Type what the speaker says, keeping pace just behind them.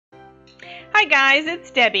Hi guys,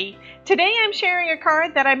 it's Debbie. Today I'm sharing a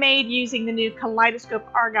card that I made using the new Kaleidoscope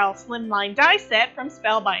Argyle Slimline die set from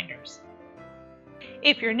Spellbinders.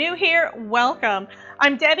 If you're new here, welcome.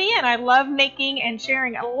 I'm Debbie and I love making and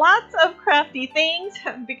sharing lots of crafty things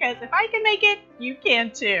because if I can make it, you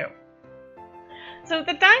can too. So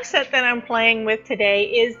the die set that I'm playing with today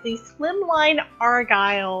is the Slimline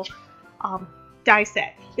Argyle die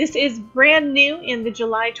set. This is brand new in the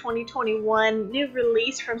July 2021 new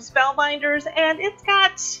release from Spellbinders, and it's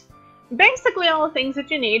got basically all the things that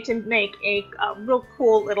you need to make a real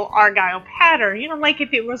cool little Argyle pattern, like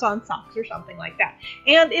if it was on socks or something like that.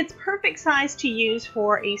 And it's perfect size to use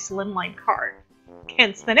for a slimline card,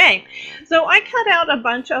 hence the name. So I cut out a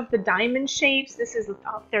bunch of the diamond shapes. This is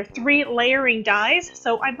they're 3 layering dies,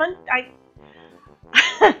 so I die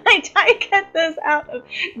cut those out of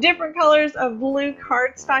different colors of blue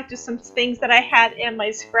cardstock, just some things that I had in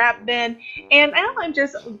my scrap bin, and now I'm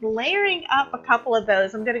just layering up a couple of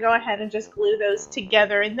those. I'm going to go ahead and just glue those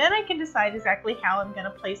together, and then I can decide exactly how I'm going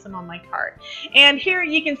to place them on my card. And here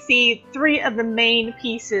you can see 3 of the main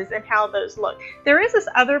pieces and how those look. There is this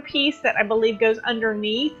other piece that I believe goes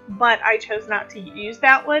underneath, but I chose not to use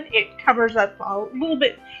that one. It covers up a little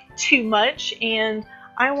bit too much, and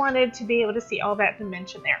I wanted to be able to see all that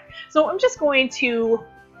dimension there. So I'm just going to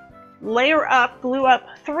layer up, glue up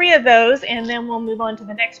 3 of those, and then we'll move on to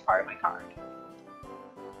the next part of my card.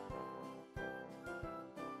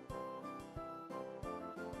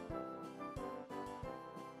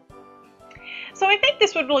 So I think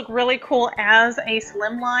this would look really cool as a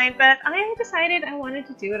slimline, but I decided I wanted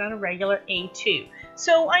to do it on a regular A2.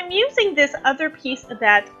 So I'm using this other piece of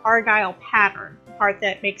that Argyle pattern, the part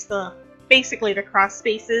that makes basically the cross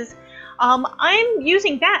spaces. I'm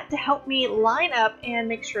using that to help me line up and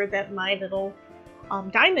make sure that my little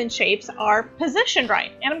diamond shapes are positioned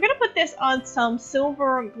right. And I'm going to put this on some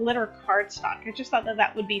silver glitter cardstock. I just thought that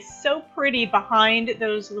that would be so pretty behind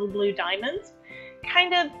those little blue diamonds.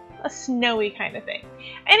 Kind of a snowy kind of thing.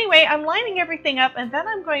 Anyway, I'm lining everything up, and then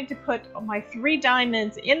I'm going to put my 3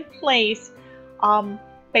 diamonds in place,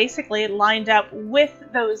 basically lined up with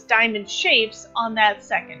those diamond shapes on that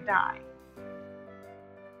second die.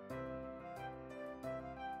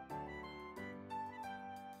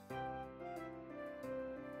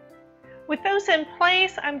 With those in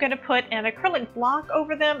place, I'm going to put an acrylic block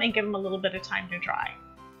over them and give them a little bit of time to dry.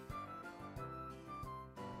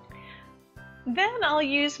 Then I'll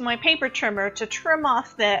use my paper trimmer to trim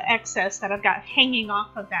off the excess that I've got hanging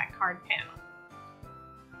off of that card panel.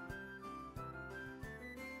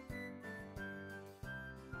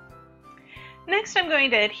 Next, I'm going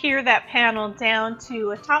to adhere that panel down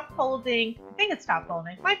to a top folding, I think it's top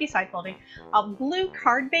folding, might be side folding, a blue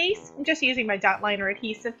card base. I'm just using my dot liner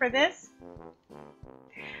adhesive for this.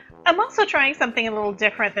 I'm also trying something a little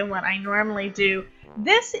different than what I normally do.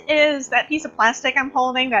 This is that piece of plastic I'm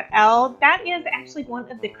holding, that L. That is actually one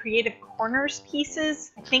of the Creative Corners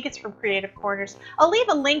pieces. I think it's from Creative Corners. I'll leave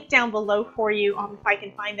a link down below for you if I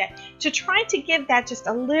can find that, to try to give that just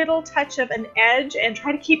a little touch of an edge and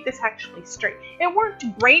try to keep this actually straight. It worked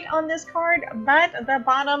great on this card, but the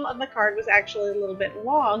bottom of the card was actually a little bit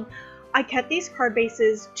long. I cut these card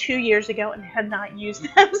bases 2 years ago and had not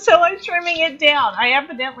used them, so I'm trimming it down. I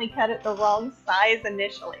evidently cut it the wrong size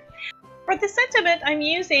initially. For the sentiment, I'm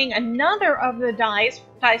using another of the die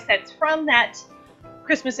sets from that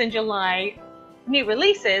Christmas in July new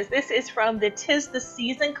releases. This is from the 'Tis the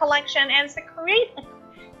Season collection, and it's to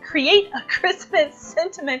create a Christmas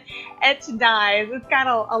sentiment etched dies. It's got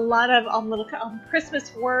a lot of little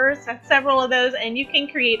Christmas words, several of those, and you can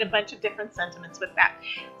create a bunch of different sentiments with that.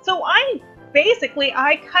 So I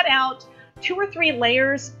cut out 2 or 3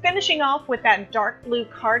 layers, finishing off with that dark blue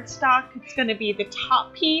cardstock. It's going to be the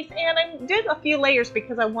top piece, and I did a few layers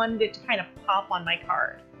because I wanted it to kind of pop on my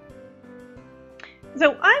card.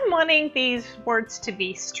 So I'm wanting these words to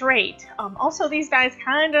be straight. Also, these dies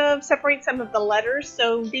kind of separate some of the letters,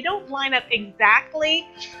 so they don't line up exactly,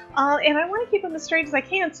 and I want to keep them as straight as I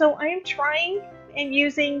can, so I'm trying and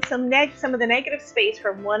using some of the negative space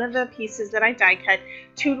from one of the pieces that I die cut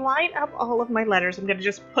to line up all of my letters. I'm going to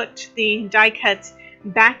just put the die cuts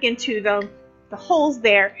back into the holes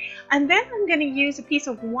there, and then I'm going to use a piece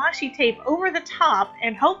of washi tape over the top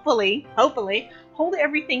and hopefully hold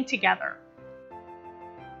everything together.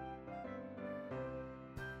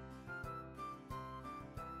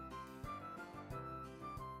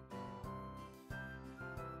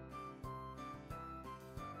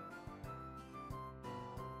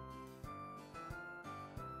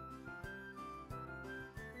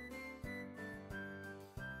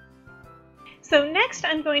 So next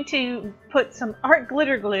I'm going to put some art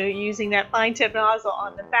glitter glue using that fine tip nozzle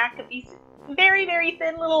on the back of these very, very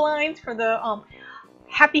thin little lines for the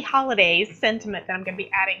Happy Holidays sentiment that I'm going to be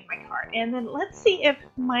adding to my card. And then let's see if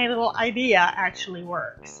my little idea actually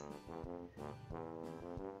works.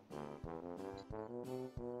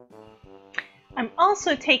 I'm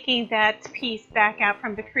also taking that piece back out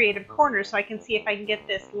from the creative corner so I can see if I can get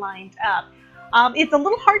this lined up. It's a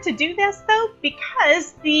little hard to do this though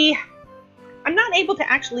because I'm not able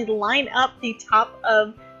to actually line up the top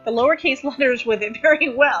of the lowercase letters with it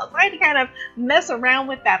very well. So I had to kind of mess around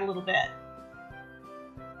with that a little bit.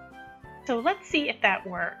 So let's see if that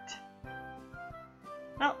worked.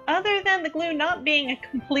 Well, other than the glue not being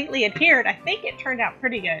completely adhered, I think it turned out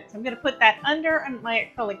pretty good. So I'm going to put that under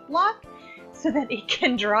my acrylic block so that it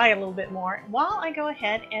can dry a little bit more while I go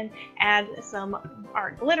ahead and add some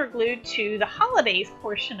art glitter glue to the holidays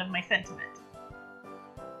portion of my sentiment.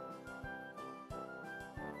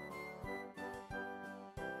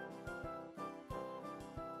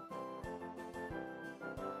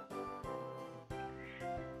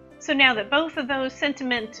 So now that both of those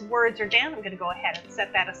sentiment words are down, I'm going to go ahead and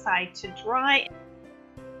set that aside to dry.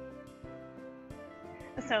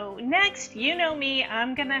 So next, you know me,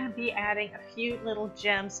 I'm going to be adding a few little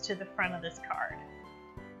gems to the front of this card.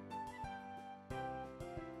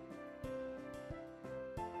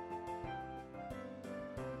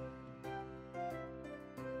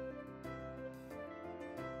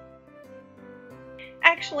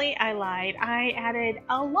 Actually, I lied. I added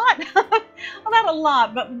a lot, well, not a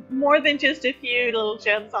lot, but more than just a few little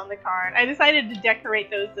gems on the card. I decided to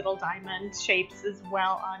decorate those little diamond shapes as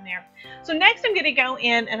well on there. So next I'm going to go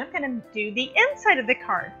in and I'm going to do the inside of the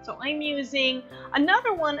card. So I'm using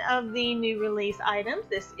another one of the new release items.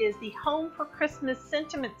 This is the Home for Christmas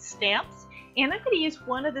Sentiment Stamps. And I'm going to use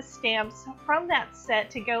one of the stamps from that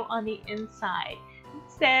set to go on the inside.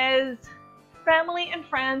 It says, family and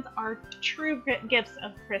friends are true gifts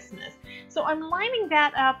of Christmas. So I'm lining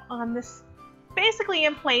that up on this, basically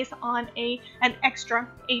in place on an extra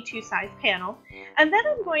A2 size panel. And then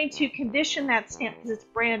I'm going to condition that stamp because it's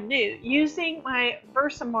brand new using my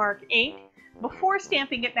Versamark ink before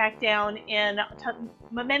stamping it back down in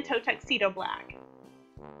Memento Tuxedo Black.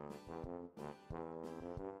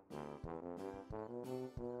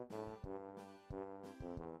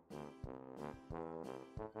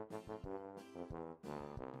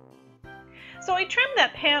 So I trimmed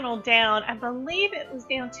that panel down, I believe it was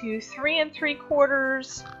down to 3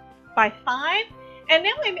 3/4 by 5. And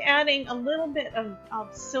now I'm adding a little bit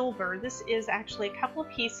of silver. This is actually a couple of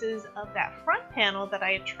pieces of that front panel that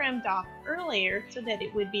I had trimmed off earlier so that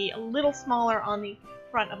it would be a little smaller on the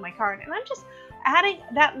front of my card. And I'm just adding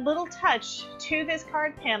that little touch to this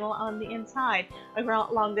card panel on the inside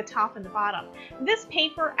along the top and the bottom. This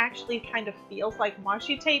paper actually kind of feels like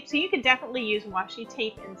washi tape, so you could definitely use washi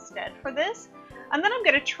tape instead for this. And then I'm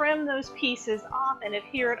going to trim those pieces off and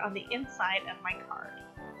adhere it on the inside of my card.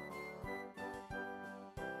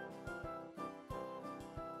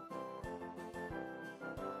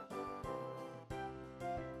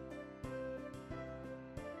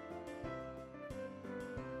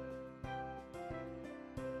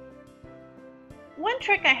 One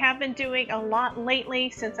trick I have been doing a lot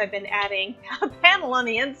lately since I've been adding a panel on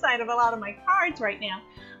the inside of a lot of my cards right now,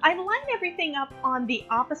 I line everything up on the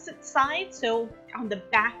opposite side, so on the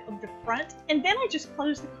back of the front, and then I just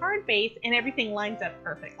close the card base and everything lines up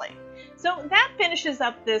perfectly. So that finishes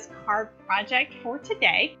up this card project for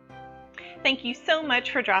today. Thank you so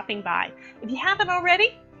much for dropping by. If you haven't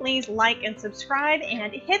already, please like and subscribe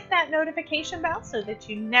and hit that notification bell so that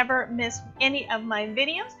you never miss any of my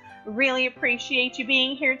videos. Really appreciate you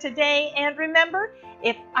being here today, and remember,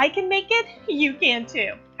 if I can make it, you can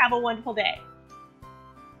too. Have a wonderful day.